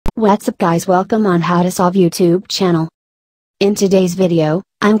What's up guys, welcome on How to Solve YouTube channel. In today's video,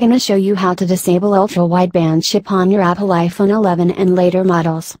 I'm gonna show you how to disable Ultra Wideband chip on your Apple iPhone 11 and later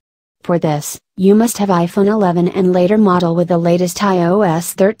models. For this, you must have iPhone 11 and later model with the latest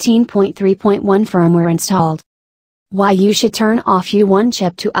iOS 13.3.1 firmware installed. Why you should turn off U1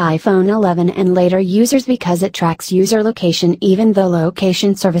 chip to iPhone 11 and later users, because it tracks user location even though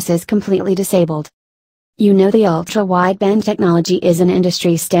location service is completely disabled. You know, the Ultra Wideband technology is an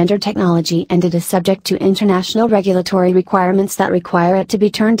industry standard technology and it is subject to international regulatory requirements that require it to be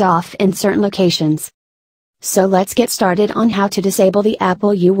turned off in certain locations. So let's get started on how to disable the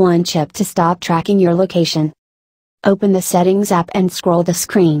Apple U1 chip to stop tracking your location. Open the Settings app and scroll the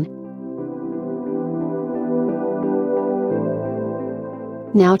screen.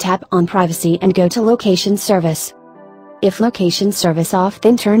 Now tap on Privacy and go to Location Service. If location service off,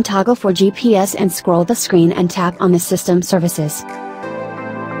 then turn toggle for GPS and scroll the screen and tap on the System Services.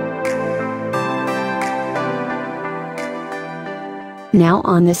 Now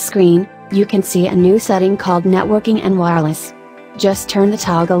on this screen, you can see a new setting called Networking and Wireless. Just turn the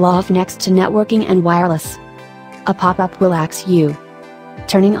toggle off next to Networking and Wireless. A pop-up will ask you.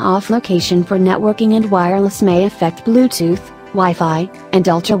 Turning off location for networking and wireless may affect Bluetooth, Wi-Fi, and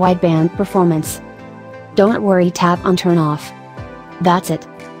Ultra Wideband performance. Don't worry, tap on Turn Off. That's it.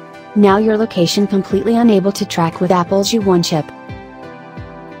 Now your location completely unable to track with Apple's U1 chip.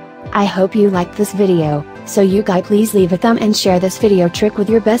 I hope you liked this video, so you guys please leave a thumb and share this video trick with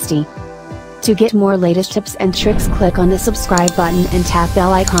your bestie. To get more latest tips and tricks, click on the subscribe button and tap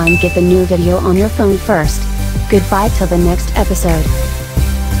bell icon. Get the new video on your phone first. Goodbye till the next episode.